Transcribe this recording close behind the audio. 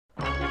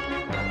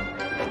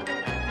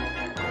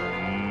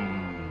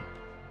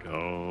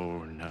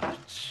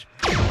donuts.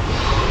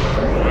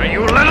 Are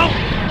you little?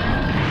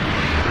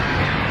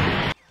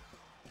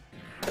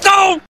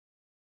 Go!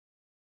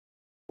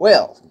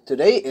 Well,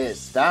 today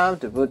it's time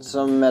to put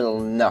some metal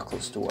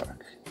knuckles to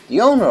work.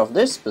 The owner of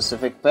this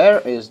specific pair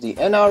is the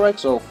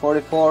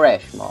NRX-044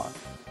 Asshimar,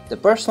 the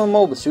personal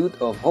mobile suit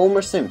of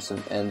Homer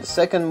Simpson and the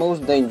second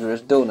most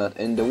dangerous donut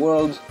in the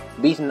world,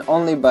 beaten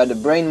only by the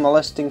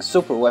brain-molesting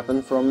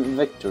superweapon from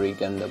Zeta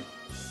Gundam.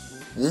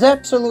 This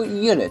absolute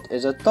unit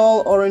is a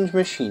tall orange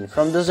machine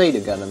from the Zeta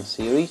Gundam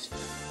series,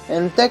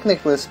 and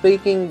technically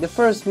speaking, the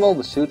first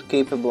mobile suit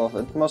capable of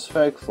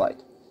atmospheric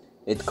flight.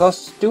 It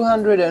costs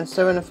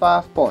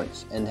 275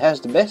 points and has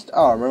the best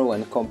armor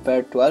when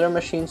compared to other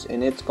machines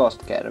in its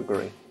cost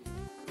category.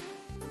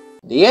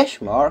 The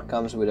Asshimar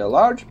comes with a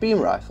large beam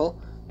rifle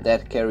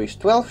that carries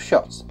 12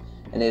 shots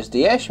and is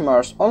the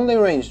Ashmar's only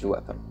ranged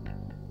weapon.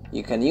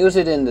 You can use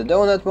it in the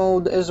donut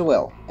mode as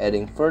well,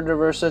 adding further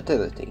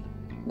versatility.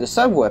 The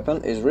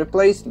sub-weapon is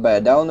replaced by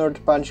a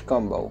downward punch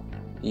combo.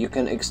 You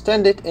can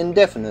extend it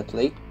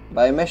indefinitely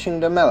by mashing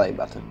the melee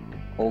button.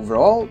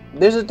 Overall,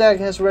 this attack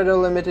has rather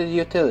limited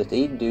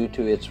utility due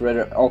to its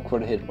rather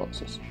awkward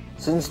hitboxes.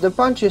 Since the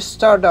punches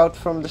start out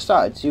from the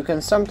sides, you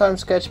can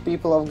sometimes catch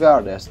people off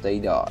guard as they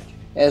dodge.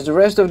 As the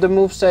rest of the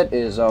moveset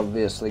is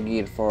obviously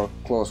geared for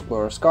close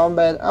quarters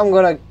combat, I'm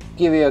gonna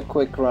give you a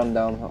quick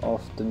rundown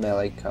of the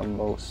melee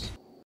combos.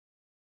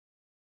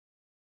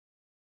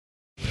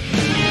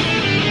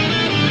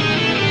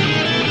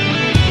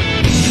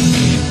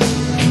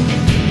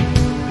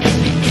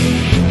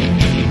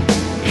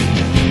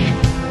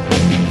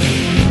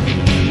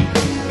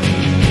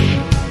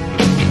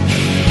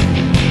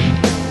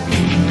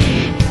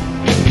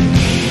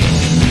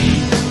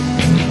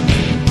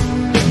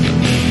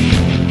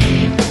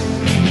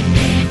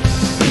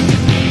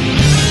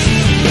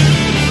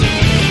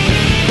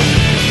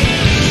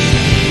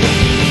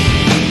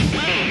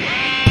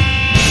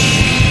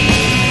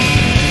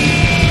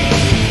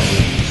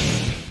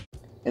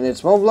 In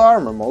its mobile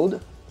armor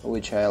mode,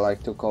 which I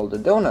like to call the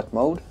donut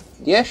mode,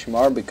 the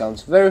Asshimar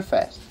becomes very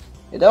fast.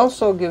 It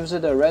also gives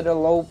it a rather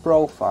low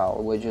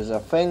profile, which is a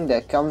thing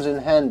that comes in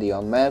handy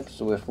on maps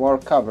with more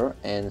cover,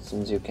 and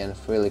since you can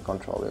freely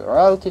control your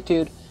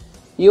altitude,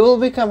 you will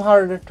become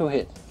harder to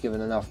hit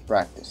given enough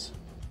practice.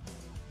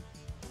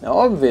 Now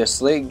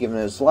obviously, given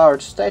its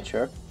large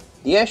stature,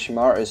 the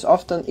Asshimar is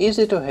often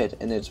easy to hit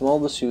in its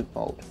mobile suit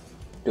mode.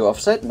 To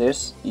offset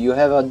this, you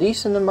have a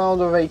decent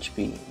amount of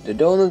HP, the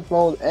donut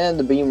mode and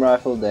the beam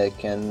rifle that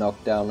can knock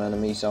down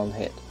enemies on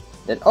hit.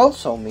 That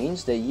also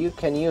means that you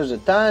can use the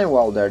time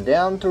while they're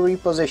down to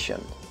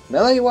reposition.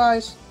 Melee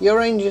wise, your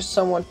range is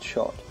somewhat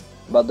short,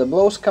 but the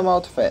blows come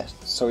out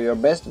fast, so your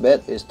best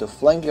bet is to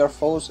flank your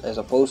foes as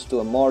opposed to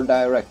a more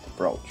direct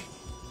approach.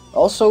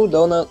 Also,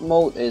 donut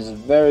mode is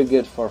very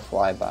good for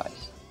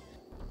flybys.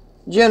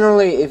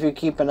 Generally, if you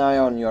keep an eye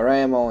on your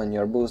ammo and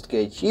your boost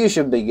gauge, you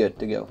should be good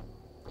to go.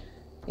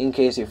 In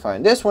case you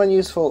find this one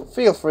useful,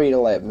 feel free to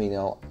let me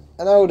know.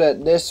 I know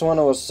that this one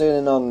was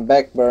sitting on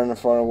back burner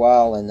for a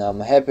while and I'm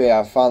happy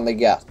I finally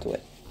got to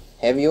it.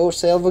 Have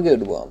yourself a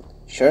good one.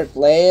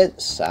 Shirtlad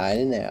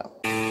signing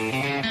out.